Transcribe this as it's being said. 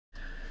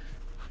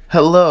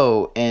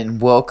Hello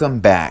and welcome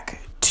back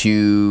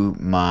to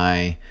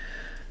my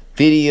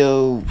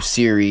video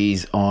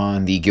series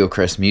on the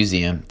Gilcrease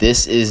Museum.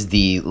 This is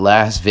the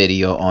last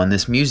video on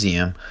this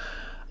museum.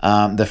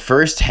 The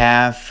first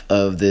half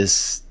of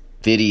this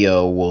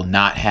video will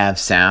not have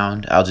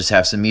sound. I'll just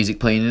have some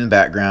music playing in the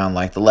background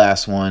like the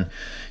last one,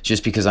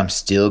 just because I'm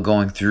still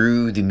going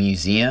through the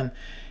museum.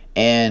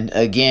 And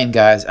again,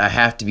 guys, I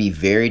have to be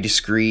very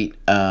discreet.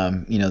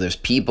 There's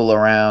people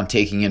around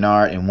taking an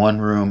art in one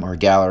room or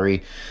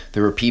gallery.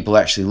 There were people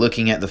actually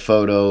looking at the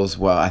photos.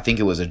 Well, I think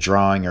it was a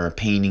drawing or a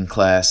painting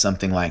class,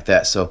 something like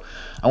that. So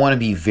I want to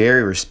be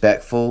very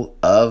respectful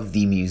of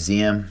the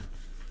museum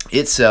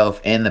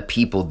itself and the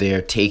people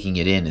there taking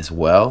it in as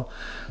well.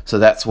 So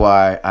that's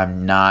why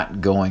I'm not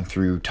going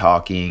through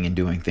talking and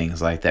doing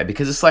things like that,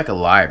 because it's like a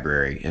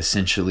library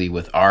essentially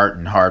with art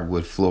and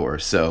hardwood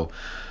floors. So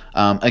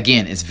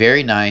again, it's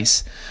very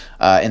nice.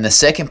 In the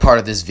second part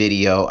of this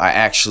video, I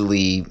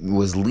actually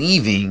was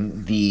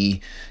leaving the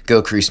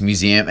Gilcrease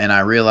Museum and I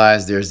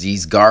realized there's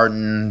these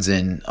gardens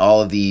and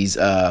all of these,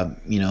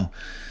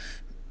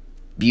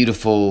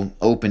 beautiful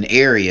open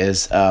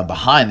areas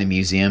behind the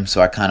museum.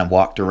 So I kind of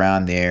walked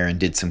around there and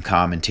did some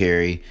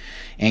commentary.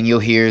 And you'll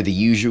hear the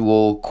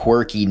usual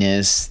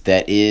quirkiness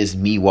that is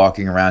me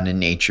walking around in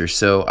nature.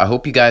 So I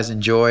hope you guys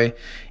enjoy,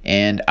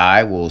 and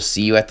I will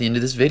see you at the end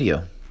of this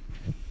video.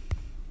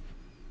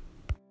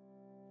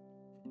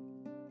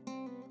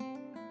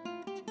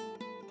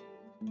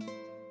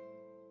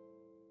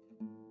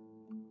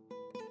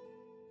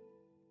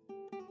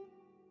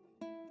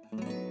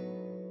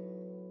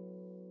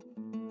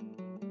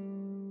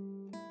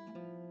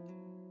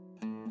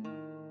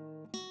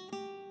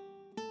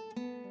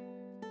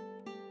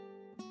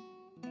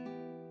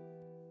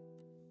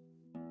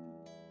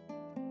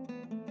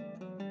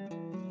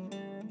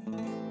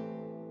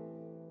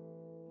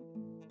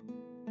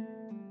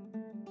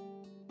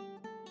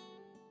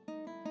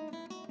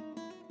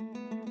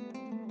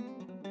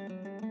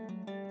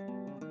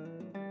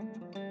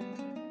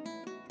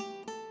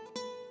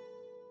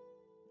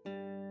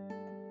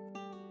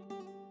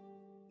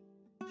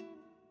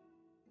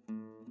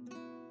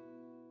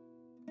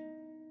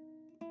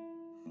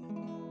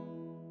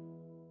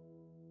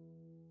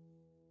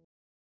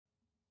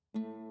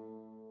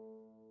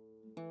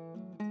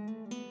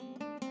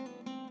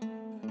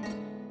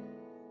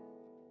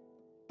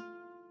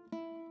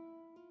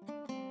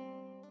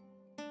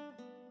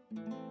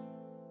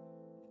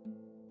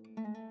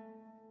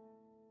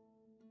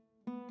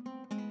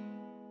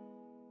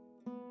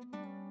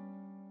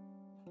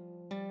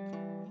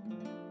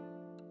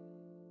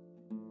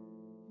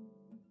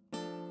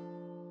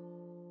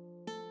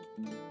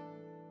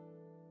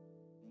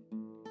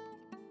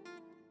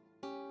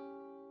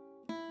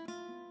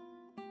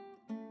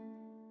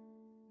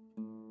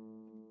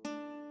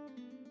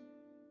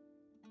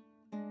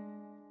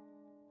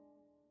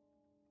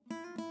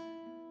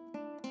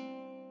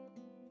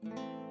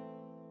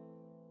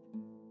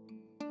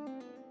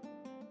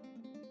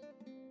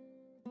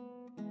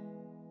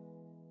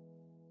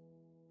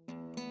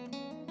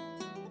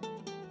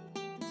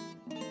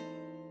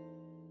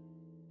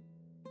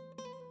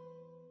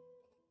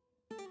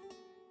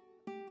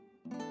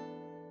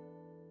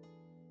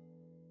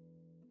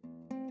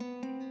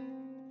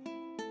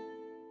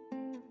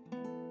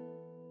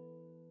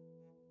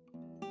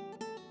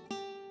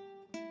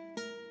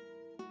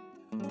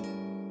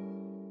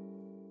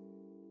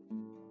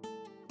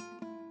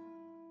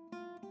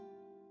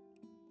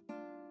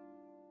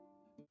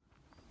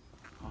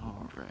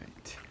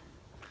 Right.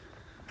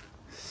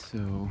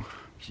 So,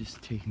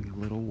 just taking a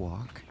little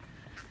walk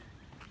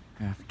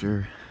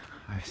after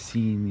I've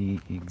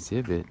seen the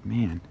exhibit.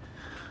 Man,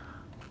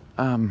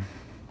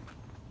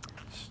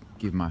 just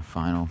give my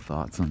final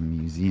thoughts on the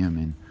museum,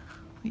 and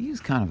I use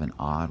kind of an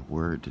odd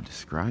word to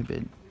describe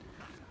it.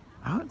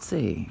 I would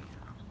say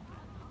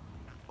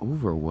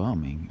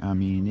overwhelming. I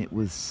mean, it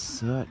was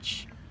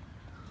such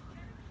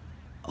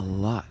a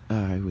lot.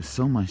 It was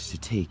so much to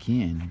take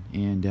in,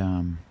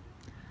 and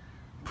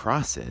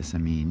process. I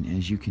mean,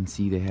 as you can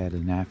see, they had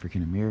an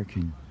African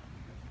American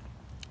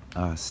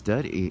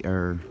study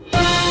or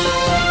World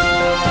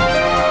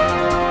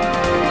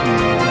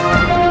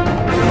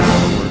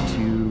War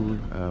II,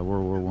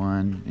 World War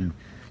One, and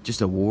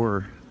just a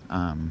war.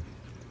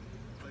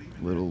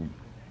 Little,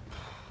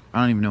 I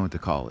don't even know what to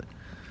call it,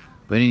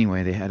 but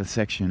anyway, they had a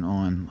section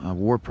on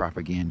war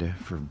propaganda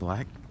for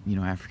Black,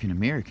 African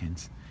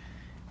Americans,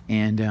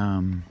 and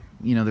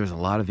there's a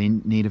lot of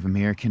Native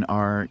American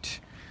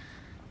art.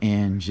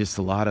 And just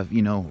a lot of,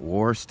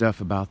 war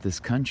stuff about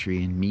this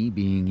country, and me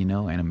being,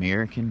 an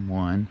American,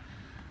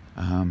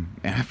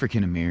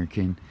 African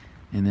American,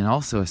 and then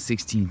also a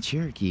 16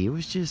 Cherokee. It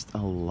was just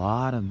a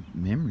lot of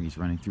memories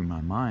running through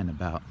my mind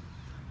about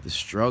the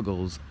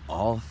struggles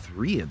all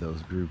three of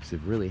those groups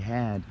have really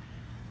had.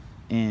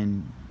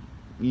 And,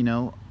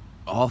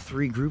 all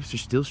three groups are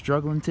still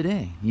struggling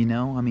today, I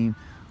mean,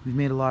 we've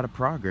made a lot of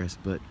progress,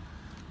 but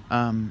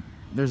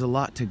there's a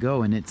lot to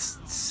go, and it's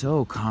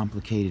so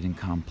complicated and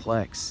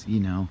complex,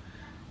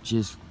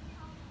 just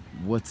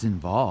what's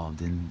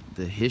involved in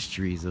the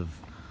histories of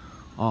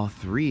all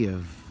three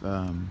of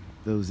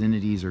those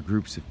entities or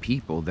groups of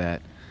people,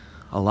 that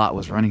a lot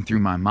was running through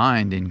my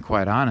mind. And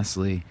quite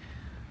honestly,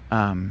 you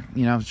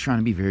know, I was trying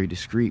to be very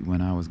discreet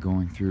when I was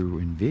going through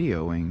and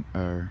videoing,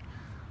 or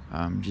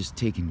just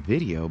taking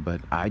video,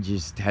 but I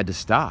just had to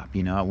stop.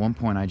 You know, at one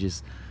point I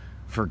just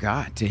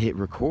forgot to hit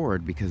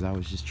record because I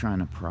was just trying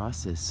to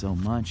process so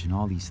much, and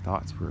all these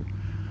thoughts were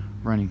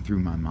running through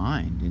my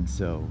mind. And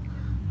so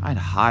I'd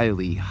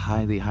highly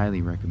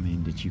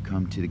recommend that you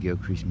come to the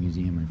Gilcrease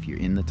Museum if you're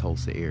in the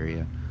Tulsa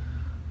area.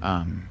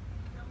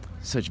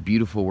 Such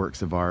beautiful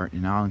works of art,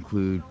 and I'll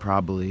include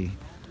probably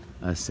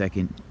a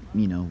second,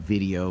 you know,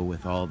 video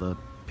with all the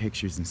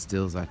pictures and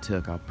stills I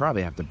took. I'll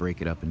probably have to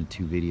break it up into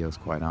 2 videos,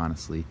 quite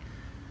honestly,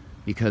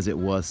 because it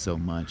was so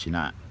much. And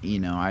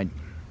I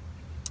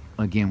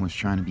again was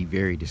trying to be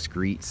very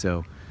discreet,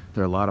 so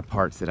there are a lot of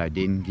parts that I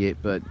didn't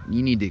get, but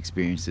you need to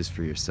experience this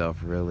for yourself.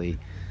 Really,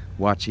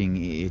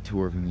 watching a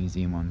tour of a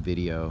museum on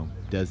video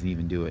doesn't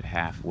even do it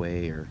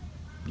halfway, or,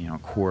 you know, a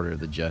quarter of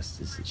the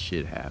justice it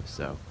should have.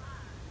 So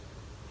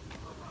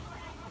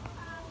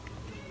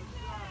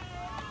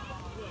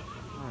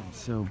alright,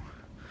 so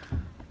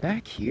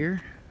back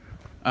here,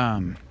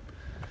 I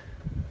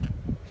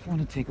want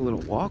to take a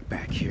little walk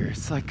back here.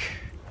 It's like,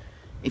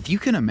 if you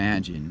can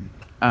imagine,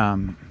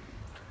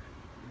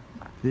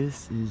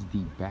 this is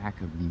the back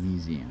of the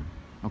museum.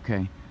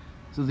 Okay,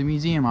 so the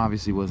museum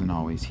obviously wasn't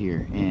always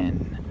here,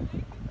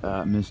 and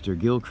Mr.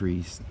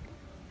 Gilcrease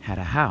had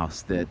a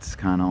house that's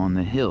kind of on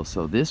the hill,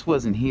 so this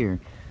wasn't here.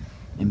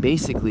 And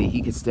basically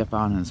he could step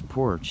out on his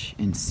porch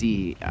and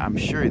see, I'm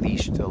sure a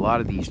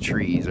lot of these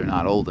trees are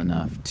not old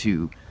enough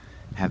to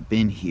have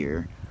been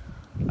here,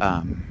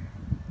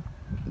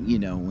 you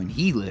know, when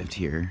he lived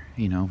here,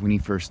 you know, when he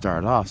first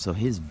started off. So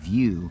his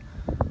view,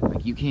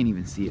 like, you can't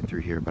even see it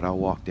through here, but I'll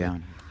walk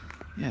down.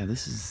 Yeah,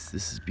 this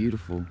is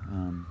beautiful.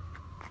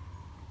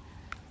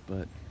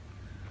 But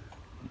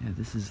yeah,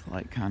 this is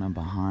like kind of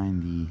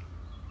behind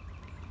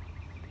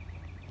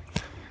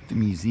the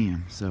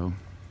museum, so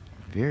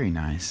very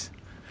nice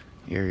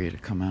area to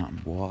come out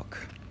and walk.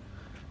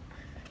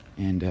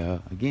 And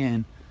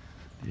again,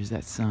 there's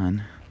that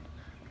sun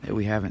that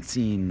we haven't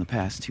seen the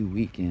past 2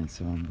 weekends,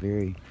 so I'm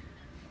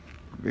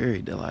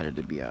very delighted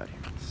to be out here.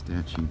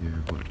 Statue there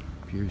of what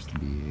appears to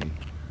be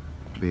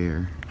a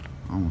bear.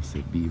 Almost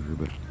said beaver,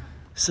 but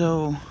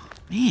so,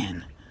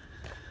 man,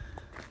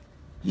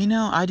 you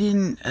know, I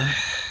didn't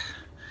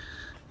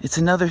it's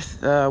another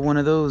one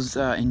of those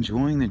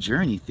enjoying the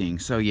journey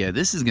things. So yeah,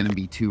 this is gonna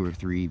be 2 or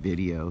 3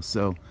 videos.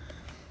 So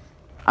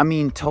I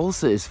mean,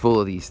 Tulsa is full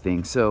of these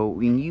things. So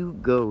when you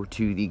go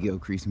to the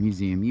Gilcrease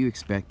Museum, you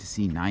expect to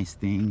see nice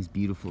things,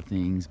 beautiful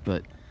things,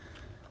 but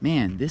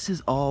man, this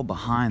is all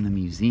behind the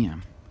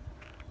museum.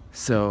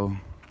 So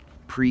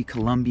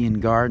pre-Columbian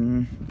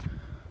garden,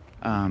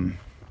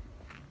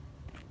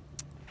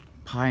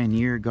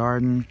 pioneer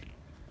garden.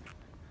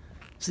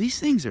 So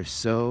these things are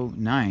so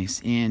nice.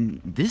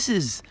 And this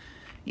is,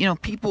 you know,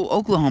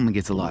 Oklahoma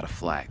gets a lot of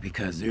flack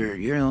because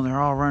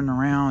they're all running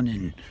around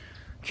in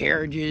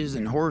carriages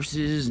and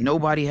horses.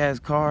 Nobody has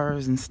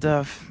cars and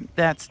stuff.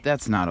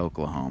 That's not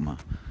Oklahoma.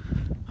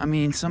 I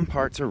mean, some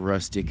parts are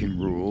rustic and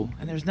rural,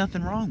 and there's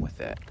nothing wrong with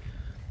that.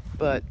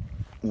 But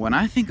when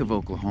I think of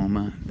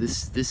Oklahoma,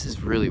 this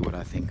is really what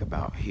I think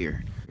about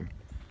here.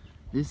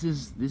 This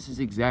is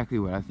exactly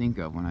what I think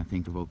of when I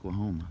think of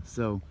Oklahoma.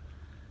 So,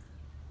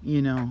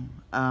 you know,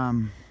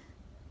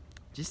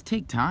 just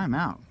take time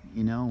out,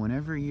 you know,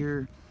 whenever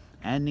you're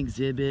at an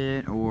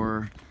exhibit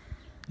or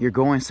you're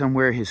going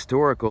somewhere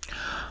historical.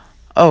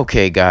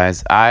 Okay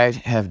guys, I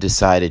have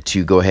decided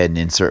to go ahead and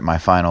insert my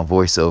final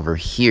voiceover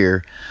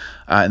here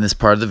in this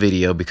part of the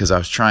video because I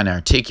was trying to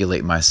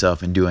articulate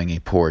myself and doing a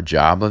poor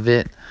job of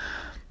it.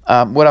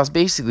 What I was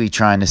basically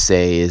trying to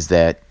say is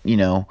that, you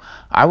know,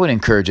 I would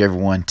encourage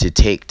everyone to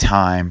take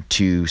time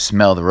to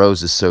smell the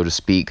roses, so to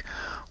speak,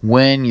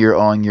 when you're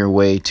on your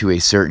way to a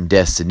certain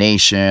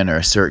destination or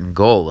a certain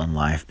goal in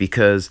life,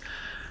 because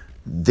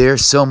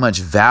there's so much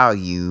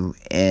value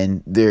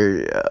and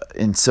there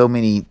and so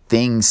many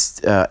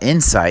things,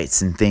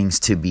 insights and things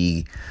to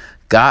be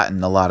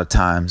gotten a lot of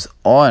times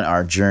on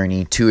our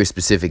journey to a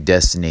specific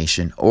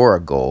destination or a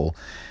goal.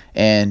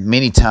 And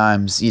many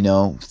times, you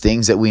know,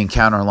 things that we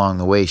encounter along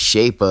the way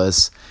shape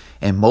us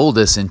and mold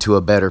us into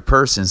a better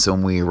person. So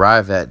when we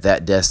arrive at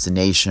that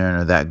destination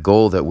or that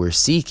goal that we're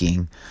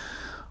seeking,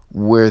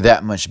 we're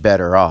that much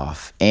better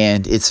off.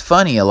 And it's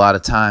funny a lot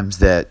of times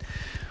that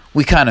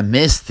we kind of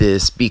miss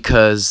this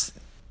because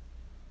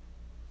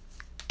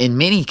in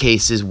many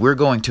cases we're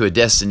going to a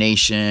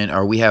destination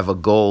or we have a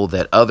goal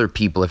that other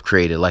people have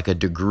created, like a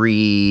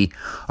degree,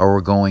 or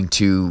we're going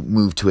to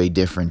move to a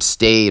different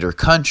state or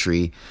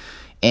country.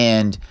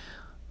 And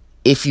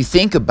if you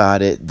think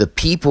about it, the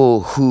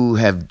people who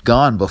have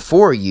gone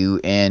before you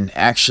and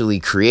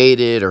actually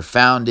created or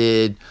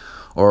founded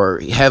or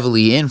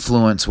heavily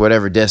influenced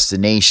whatever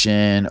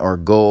destination or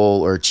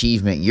goal or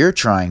achievement you're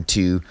trying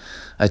to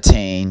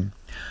attain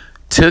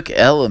took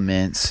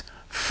elements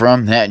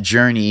from that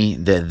journey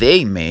that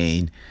they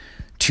made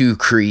to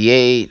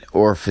create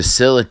or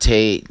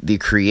facilitate the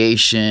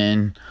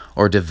creation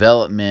or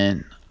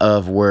development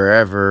of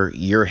wherever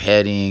you're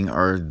heading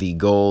or the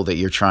goal that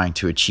you're trying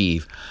to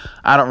achieve.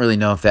 I don't really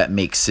know if that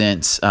makes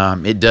sense.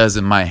 It does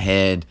in my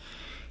head.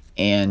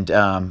 And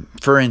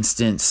for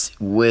instance,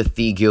 with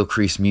the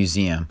Gilcrease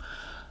Museum,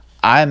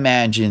 I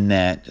imagine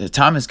that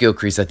Thomas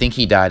Gilcrease, I think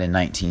he died in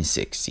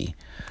 1960.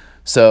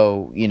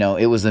 So, you know,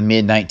 it was the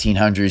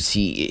mid-1900s.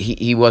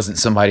 He wasn't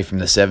somebody from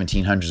the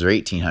 1700s or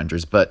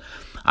 1800s, but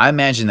I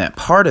imagine that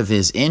part of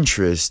his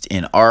interest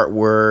in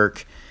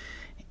artwork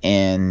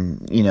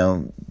and, you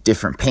know,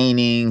 different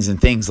paintings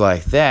and things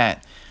like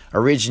that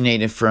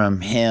originated from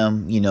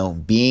him, you know,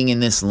 being in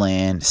this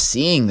land,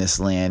 seeing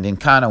this land, and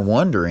kind of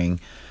wondering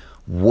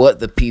what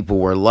the people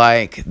were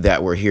like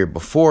that were here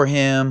before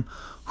him,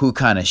 who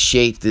kind of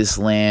shaped this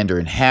land or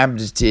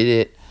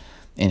inhabited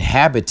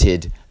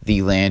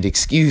the land,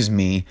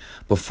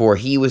 before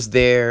he was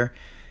there.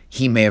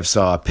 He may have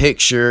saw a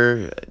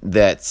picture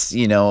that's,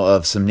 you know,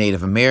 of some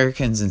Native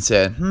Americans and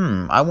said,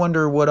 I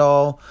wonder what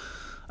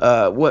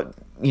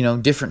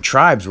different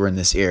tribes were in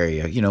this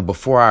area, you know,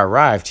 before I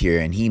arrived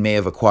here. And he may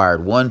have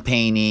acquired one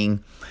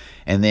painting,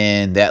 and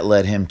then that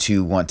led him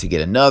to want to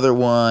get another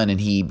one, and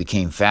he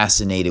became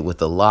fascinated with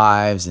the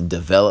lives and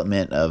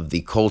development of the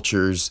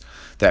cultures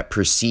that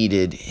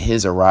preceded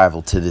his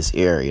arrival to this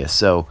area.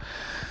 So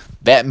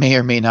that may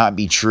or may not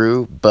be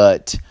true,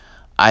 but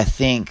I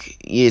think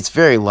it's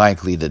very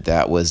likely that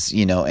that was,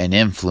 you know, an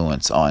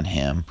influence on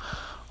him.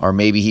 Or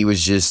maybe he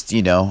was just,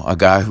 you know, a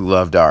guy who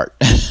loved art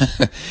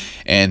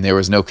and there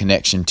was no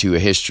connection to a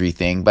history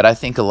thing. But I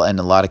think in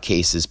a lot of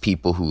cases,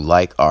 people who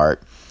like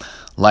art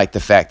like the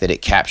fact that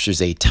it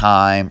captures a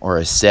time or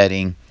a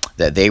setting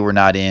that they were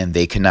not in,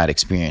 they could not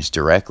experience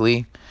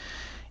directly.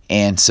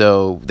 And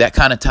so that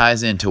kind of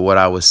ties into what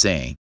I was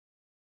saying.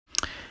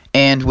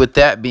 And with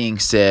that being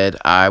said,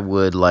 I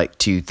would like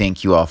to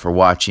thank you all for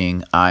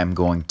watching. I'm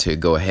going to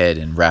go ahead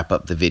and wrap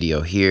up the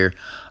video here.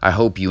 I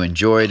hope you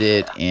enjoyed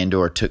it and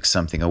or took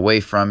something away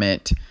from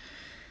it.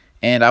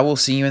 And I will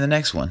see you in the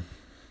next one.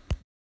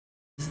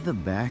 This is the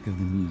back of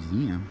the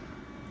museum.